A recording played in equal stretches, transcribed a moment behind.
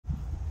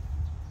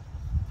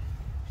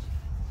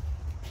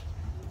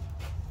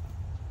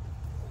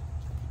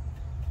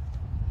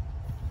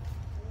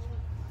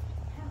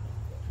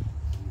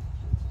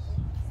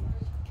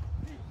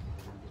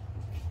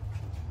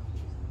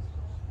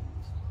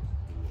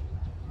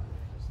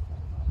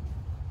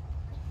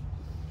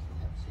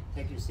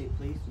Take your seat,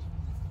 please.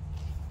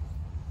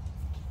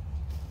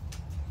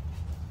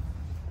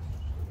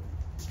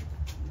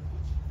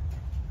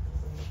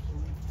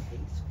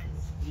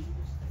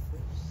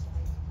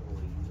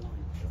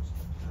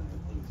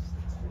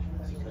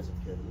 Because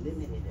of the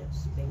limited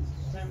space.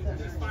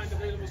 Just find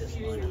available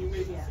seating and you may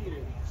be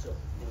seated. So,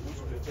 once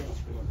you're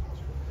finished, remove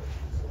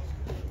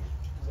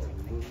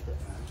the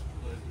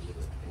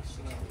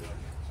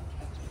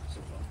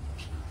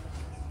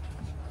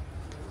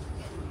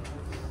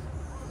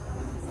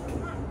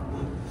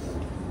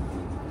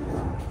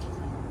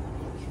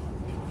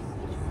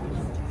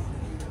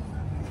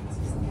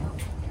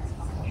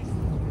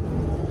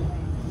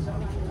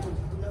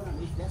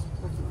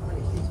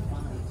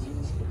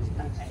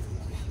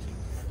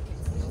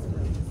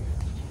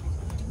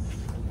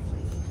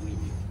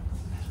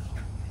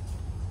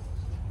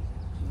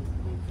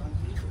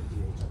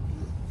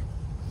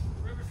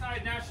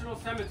National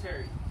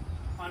Cemetery.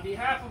 On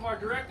behalf of our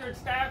director and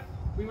staff,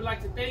 we would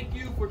like to thank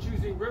you for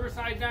choosing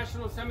Riverside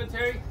National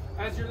Cemetery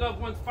as your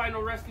loved one's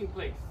final resting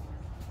place.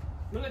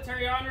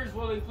 Military honors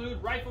will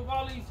include rifle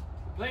volleys,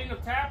 the playing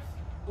of taps,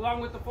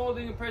 along with the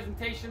folding and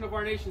presentation of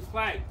our nation's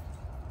flag.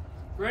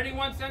 For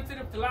anyone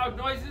sensitive to loud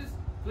noises,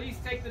 please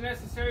take the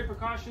necessary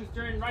precautions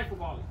during rifle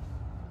volleys.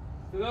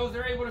 For those that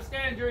are able to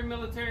stand during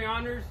military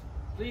honors,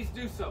 please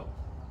do so.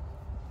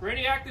 For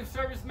any active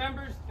service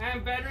members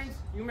and veterans,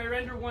 you may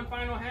render one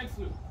final hand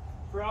salute.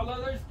 For all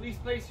others, please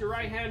place your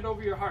right hand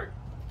over your heart.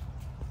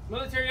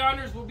 Military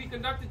honors will be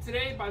conducted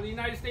today by the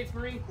United States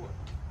Marine Corps.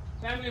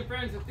 Family and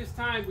friends, at this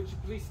time, would you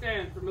please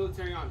stand for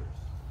military honors?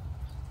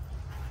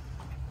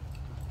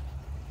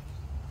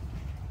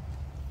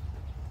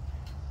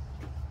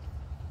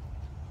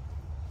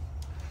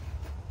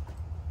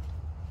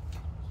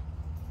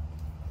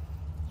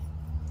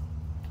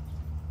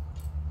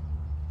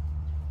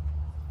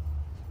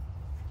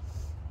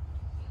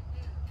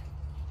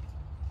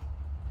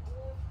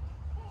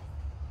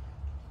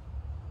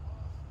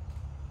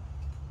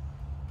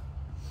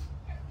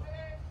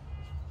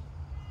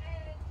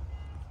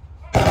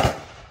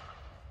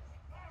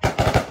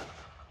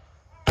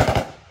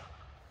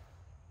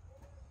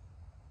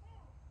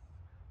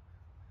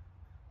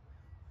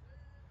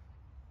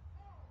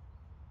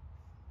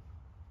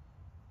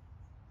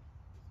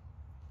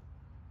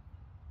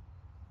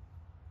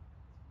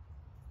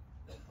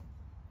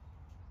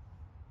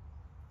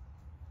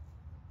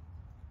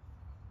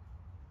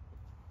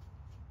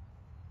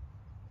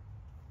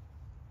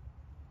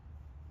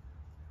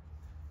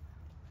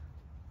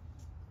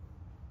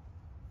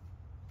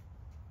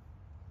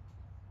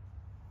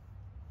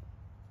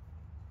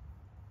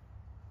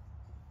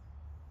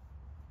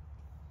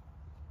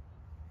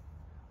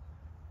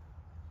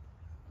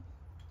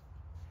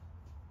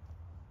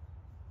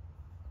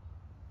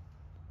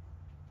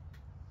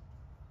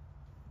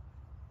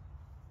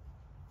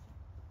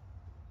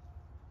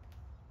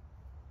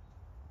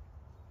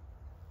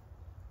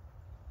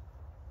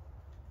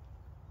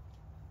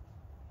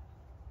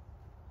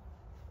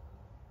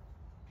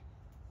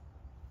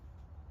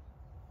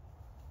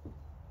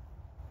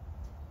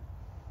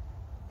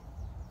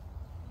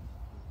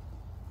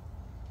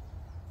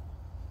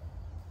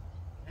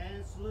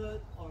 Hand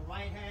salute or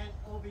right hand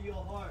over your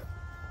heart.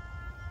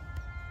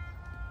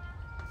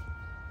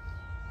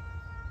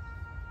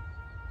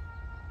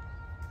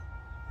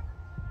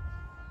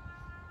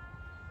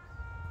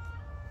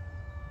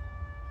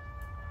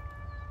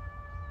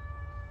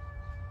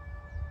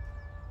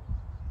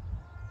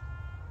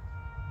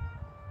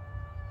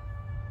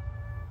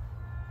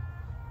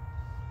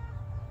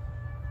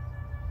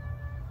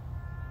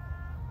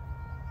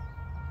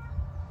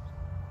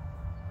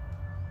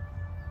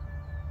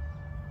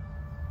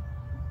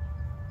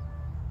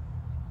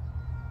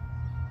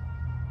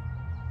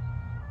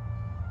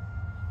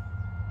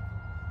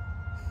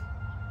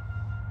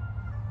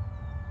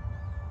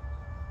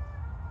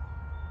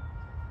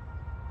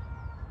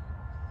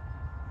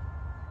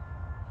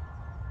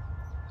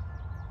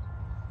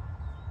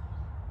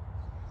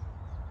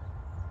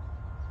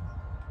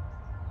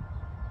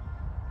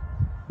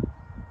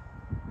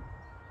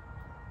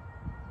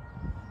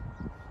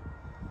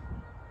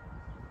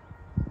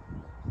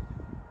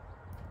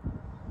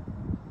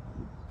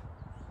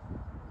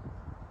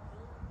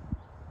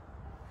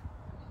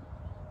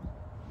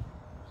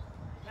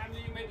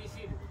 You may be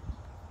seated.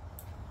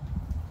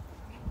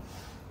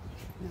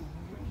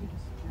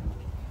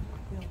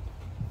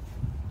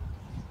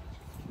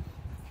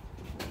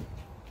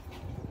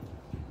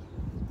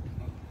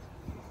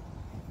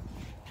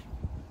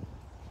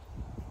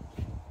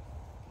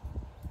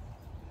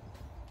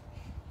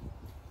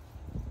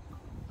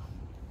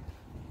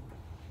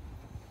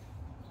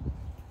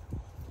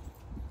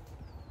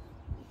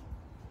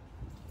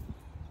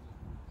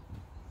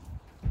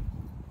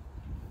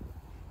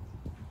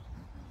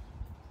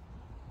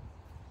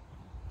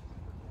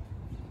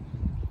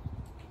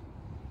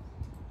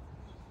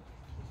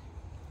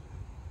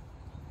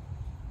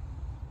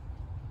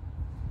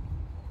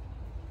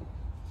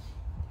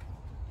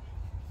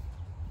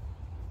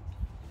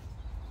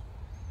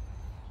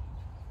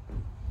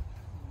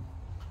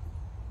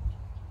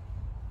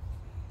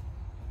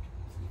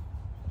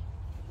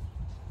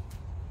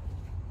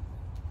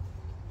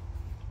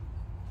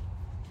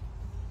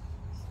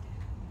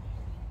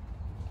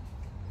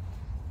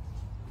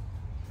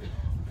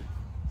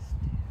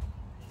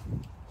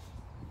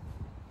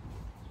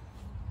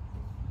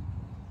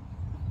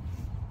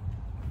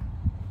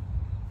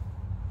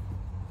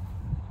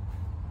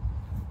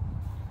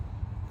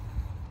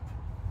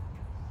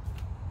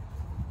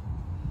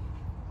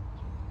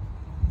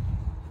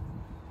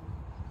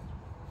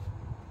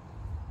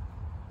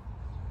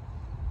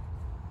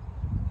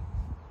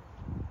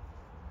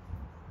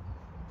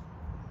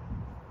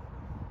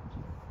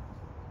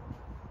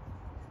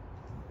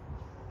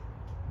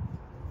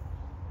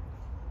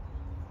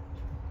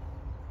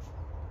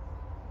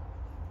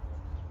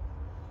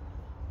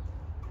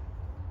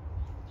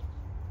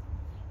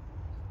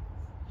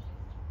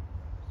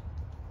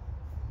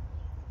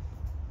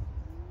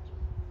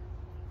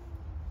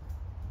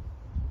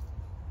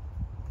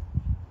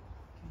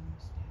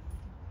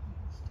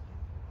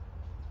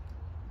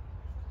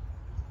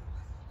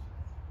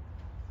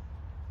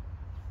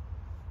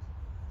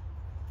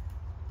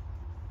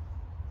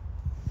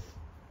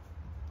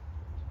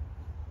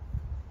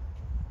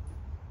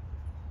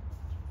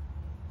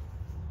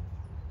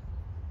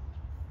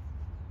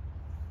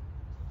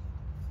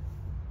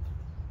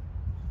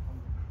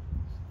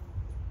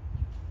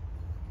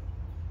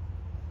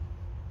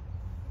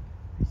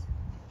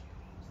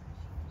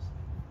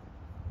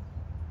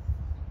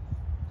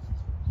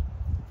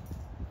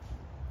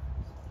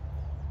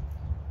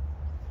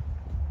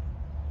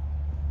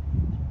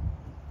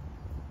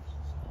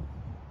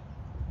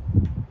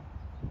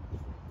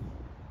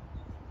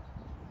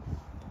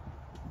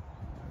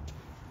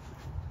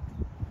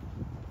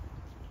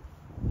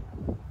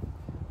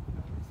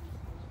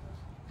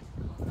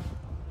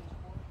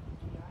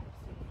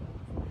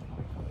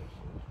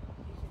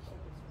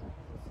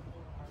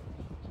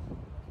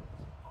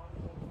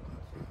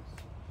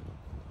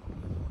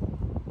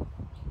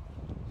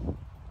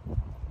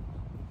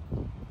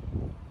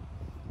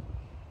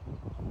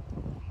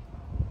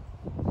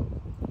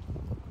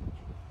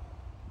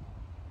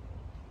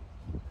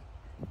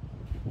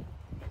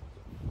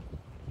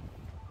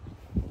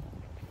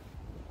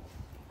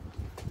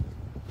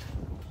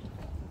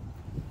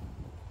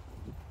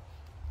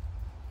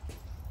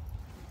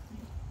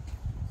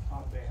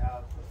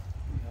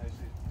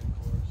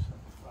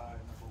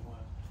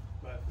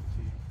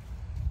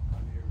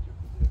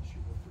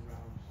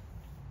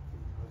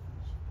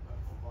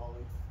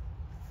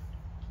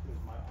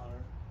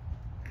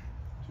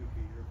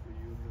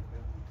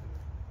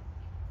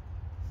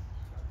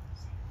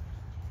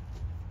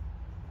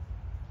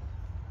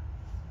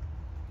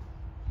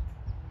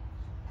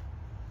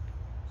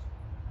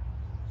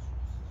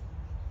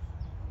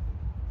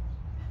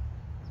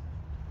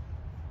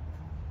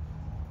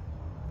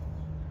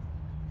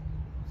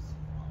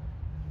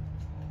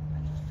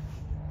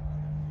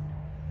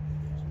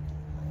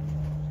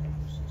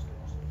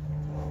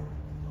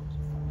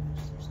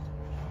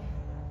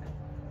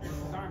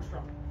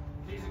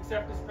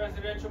 accept this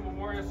Presidential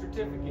Memorial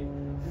Certificate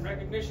in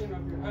recognition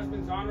of your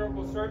husband's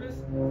honorable service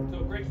to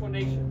a grateful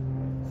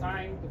nation.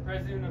 Signed, the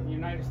President of the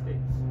United States.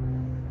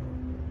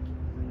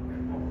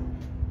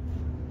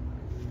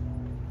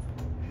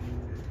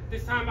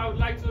 This time I would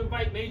like to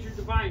invite Major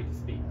Devine to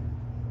speak.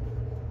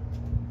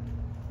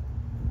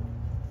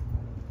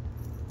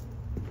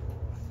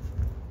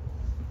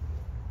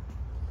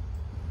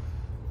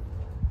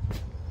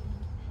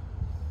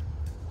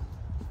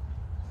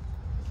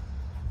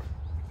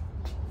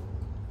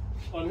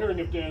 On hearing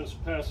of Dan's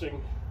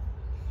passing,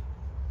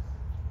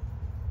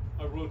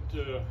 I wrote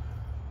a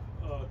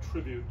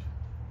tribute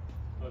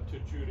to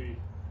Judy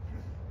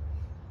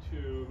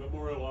to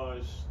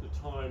memorialize the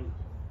time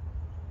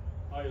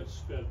I had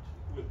spent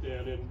with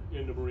Dan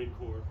in the Marine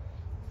Corps.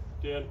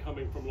 Dan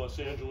coming from Los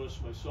Angeles,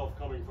 myself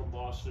coming from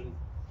Boston.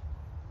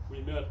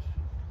 We met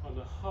on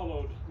the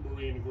hallowed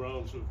marine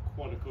grounds of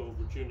Quantico,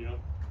 Virginia.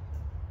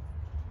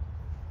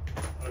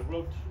 I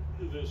wrote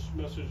this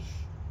message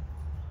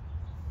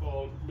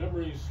called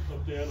Memories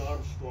of Dan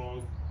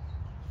Armstrong,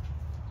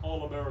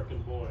 All-American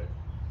Boy.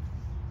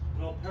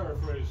 And I'll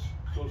paraphrase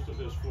most of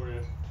this for you.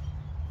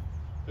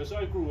 As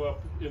I grew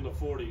up in the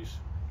 40s,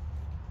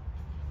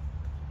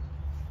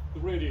 the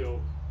radio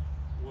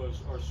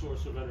was our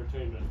source of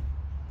entertainment.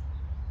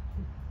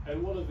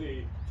 And one of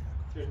the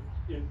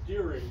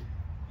endearing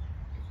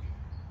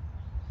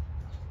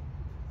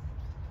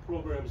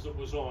programs that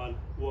was on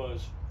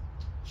was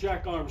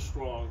Jack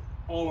Armstrong,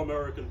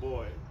 All-American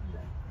Boy.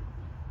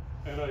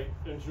 And I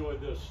enjoyed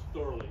this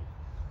thoroughly.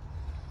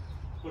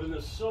 But in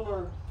the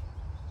summer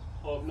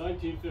of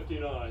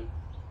 1959,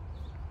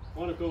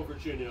 Quantico,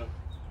 Virginia,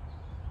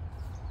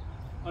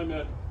 I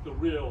met the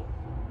real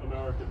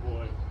American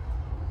boy.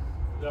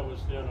 That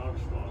was Dan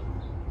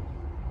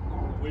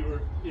Armstrong. We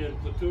were in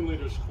platoon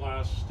leaders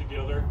class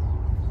together.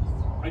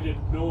 I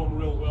didn't know him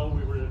real well.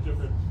 We were in a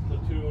different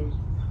platoon.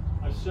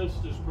 I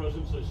sensed his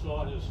presence. I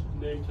saw his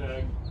name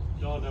tag.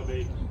 Dawned on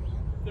me,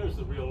 there's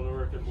the real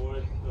American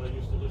boy that I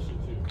used to listen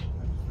to.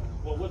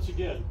 Well, once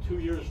again, 2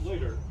 years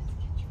later,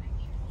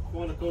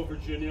 Quantico,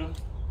 Virginia,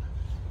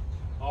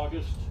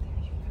 August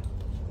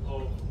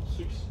of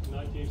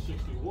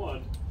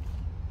 1961,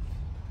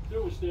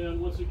 there was Dan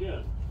once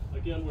again.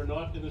 Again, we're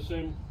not in the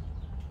same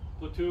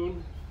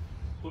platoon,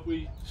 but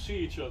we see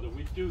each other.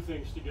 We do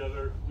things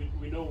together.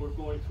 We know we're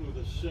going through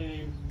the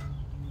same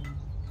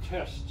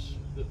tests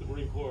that the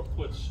Marine Corps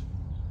puts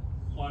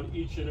on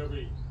each and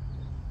every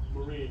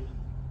Marine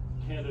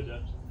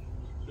candidate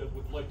that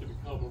would like to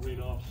become a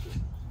Marine officer.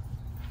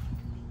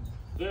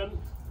 Then,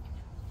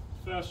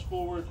 fast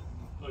forward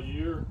a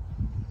year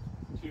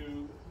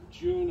to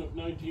June of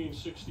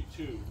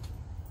 1962.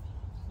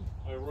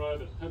 I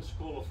arrived at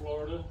Pensacola,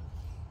 Florida.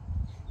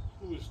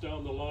 Who was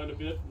down the line a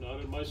bit,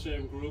 not in my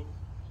same group,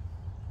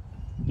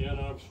 Dan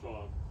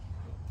Armstrong.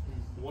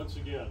 Once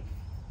again,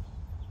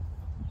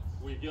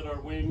 we get our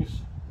wings.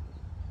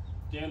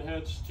 Dan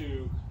heads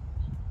to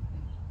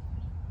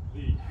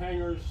the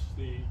hangars,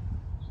 the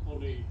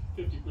only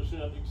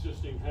 50%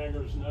 existing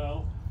hangars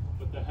now,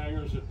 but the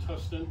hangars at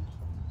Tustin,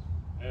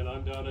 and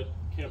I'm down at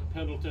Camp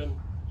Pendleton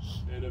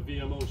in a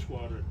VMO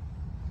squadron.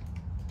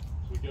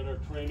 We get our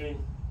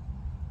training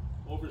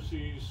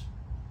overseas.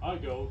 I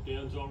go,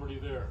 Dan's already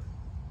there.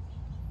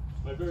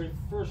 My very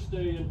first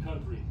day in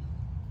country,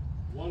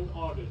 1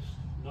 August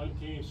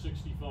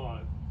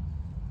 1965,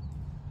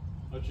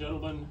 a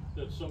gentleman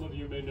that some of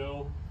you may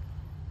know,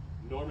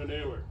 Norman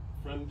Aylward,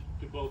 friend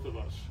to both of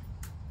us.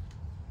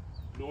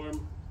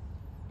 Norm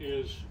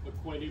is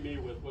acquainting me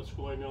with what's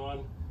going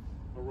on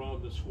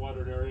around the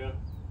squadron area.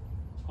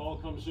 Call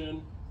comes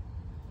in,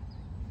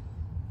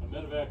 a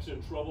medevac's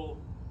in trouble,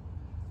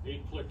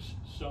 8 clicks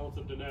south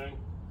of Da Nang.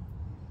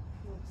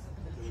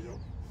 There we go.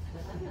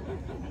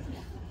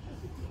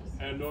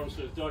 And Norm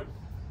says, Doug,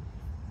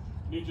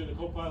 need you in the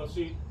co-pilot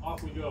seat,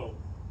 off we go.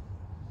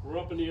 We're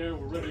up in the air,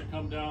 we're ready to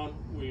come down.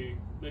 We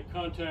make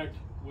contact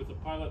with the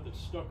pilot that's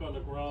stuck on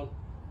the ground,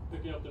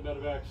 picking up the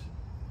medevacs.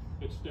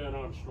 It's Dan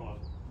Armstrong.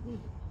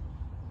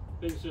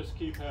 Things just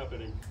keep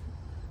happening.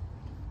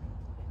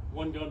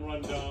 One gun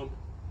run down,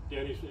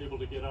 Danny's able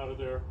to get out of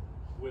there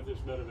with his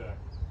medevac.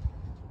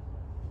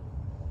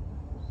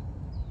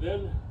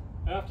 Then,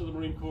 after the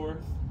Marine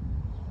Corps,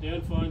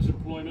 Dan finds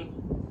employment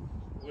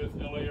with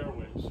LA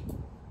Airways.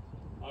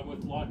 I'm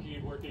with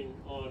Lockheed working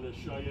on a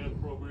Cheyenne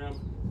program,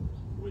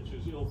 which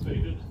is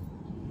ill-fated.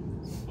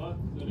 But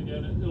then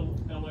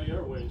again, LA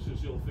Airways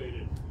is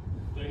ill-fated.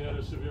 They had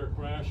a severe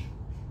crash.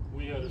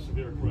 We had a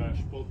severe crash.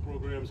 Both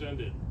programs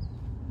ended.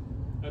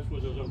 That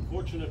was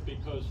unfortunate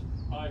because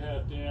I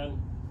had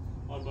Dan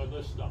on my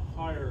list to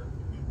hire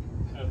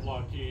at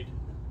Lockheed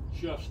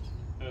just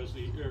as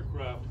the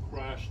aircraft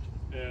crashed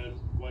and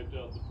wiped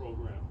out the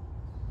program.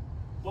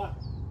 But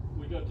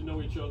we got to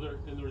know each other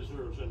in the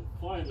reserves, and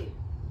finally,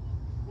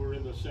 we're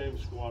in the same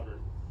squadron.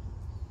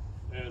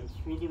 And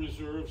through the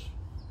reserves,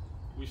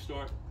 we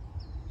start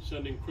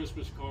sending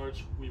Christmas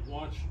cards. We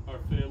watch our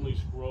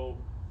families grow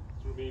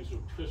through means of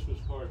Christmas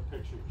card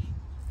pictures.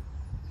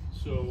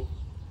 So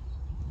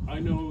I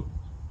know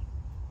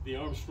the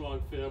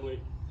Armstrong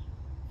family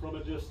from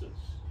a distance.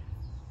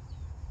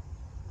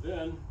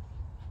 Then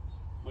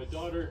my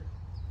daughter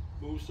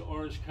moves to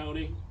Orange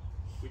County.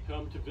 We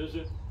come to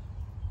visit,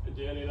 and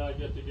Danny and I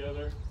get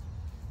together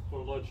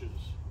for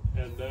lunches.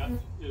 And that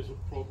is a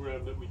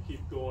program that we keep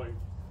going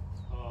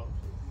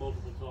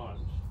multiple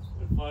times.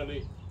 And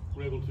finally,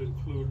 we're able to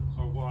include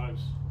our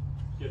wives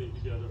getting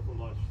together for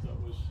lunch.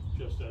 That was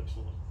just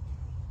excellent.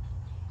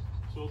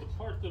 So the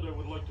part that I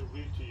would like to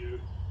read to you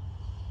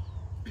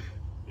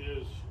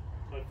is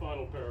my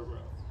final paragraph,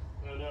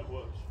 and that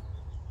was,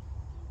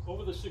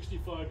 over the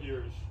 65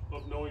 years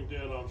of knowing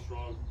Dan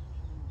Armstrong,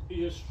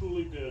 he has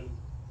truly been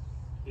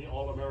the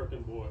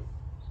all-American boy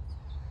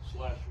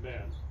 /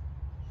 man.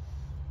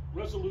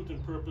 Resolute in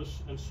purpose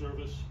and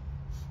service,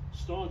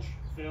 staunch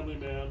family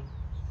man,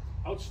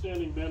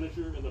 outstanding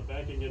manager in the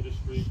banking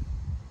industry,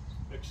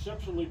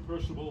 exceptionally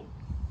personable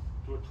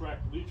to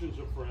attract legions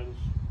of friends,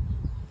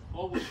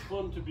 always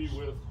fun to be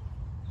with,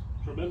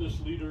 tremendous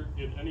leader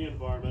in any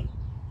environment,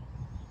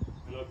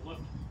 and I've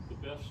left the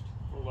best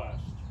for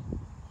last.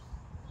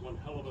 One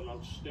hell of an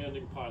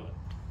outstanding pilot.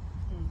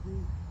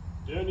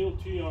 Daniel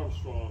T.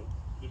 Armstrong,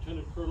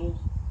 Lieutenant Colonel,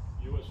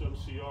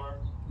 USMCR,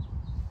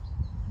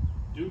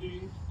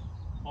 duty,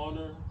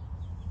 honor,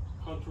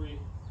 country,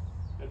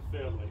 and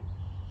family.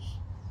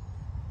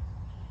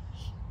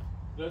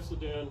 That's the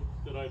Dan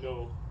that I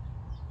know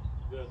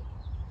that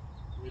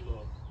we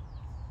love.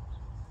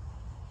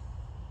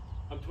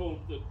 I'm told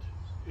that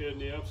in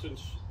the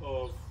absence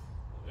of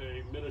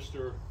a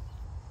minister,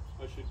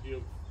 I should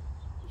give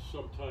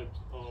some type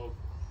of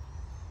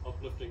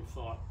uplifting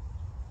thought.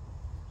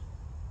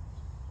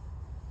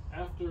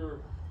 After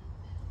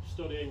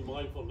studying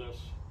mindfulness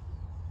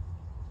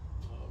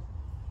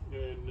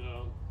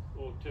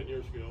 10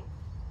 years ago,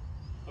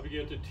 I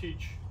began to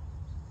teach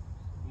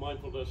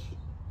mindfulness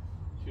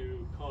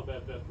to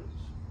combat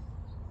veterans.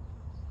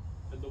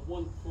 And the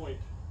one point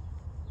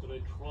that I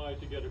try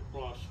to get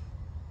across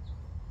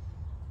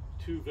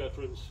to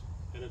veterans,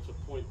 and it's a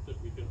point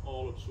that we can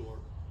all absorb,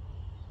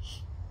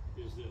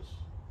 is this.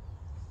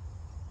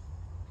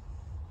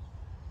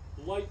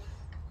 Light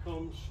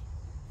comes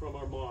from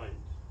our mind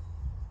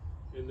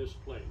in this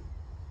plane.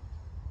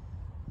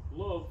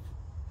 Love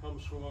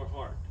comes from our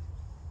heart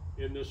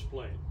in this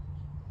plane.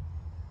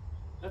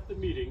 At the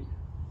meeting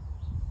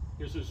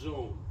is a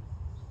zone.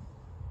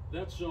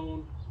 That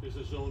zone is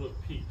a zone of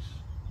peace.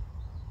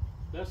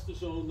 That's the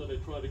zone that I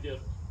try to get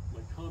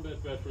my combat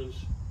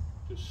veterans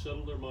to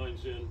settle their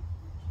minds in.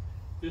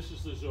 This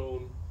is the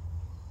zone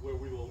where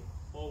we will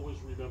always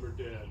remember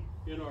Dad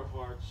in our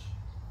hearts,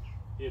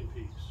 in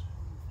peace.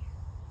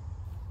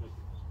 Thank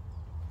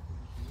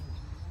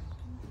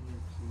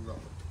you.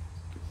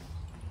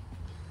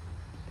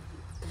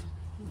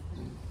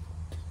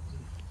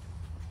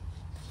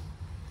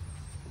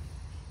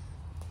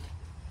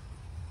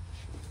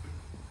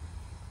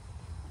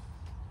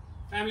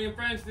 Family and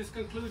friends, this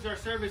concludes our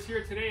service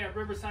here today at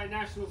Riverside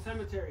National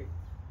Cemetery.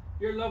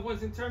 Your loved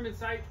one's interment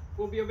site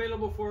will be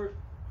available for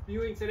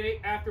viewing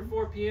today after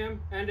 4 p.m.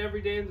 and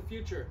every day in the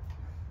future.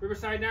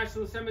 Riverside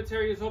National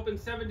Cemetery is open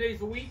 7 days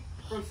a week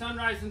from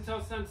sunrise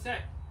until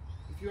sunset.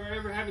 If you are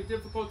ever having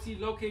difficulty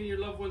locating your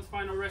loved one's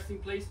final resting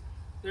place,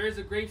 there is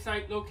a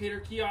gravesite locator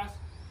kiosk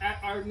at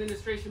our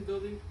administration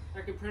building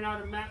that can print out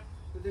a map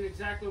with an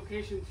exact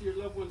location to your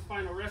loved one's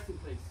final resting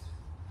place.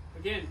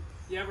 Again,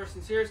 we have our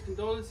sincerest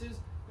condolences,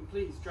 and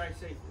please drive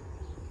safely.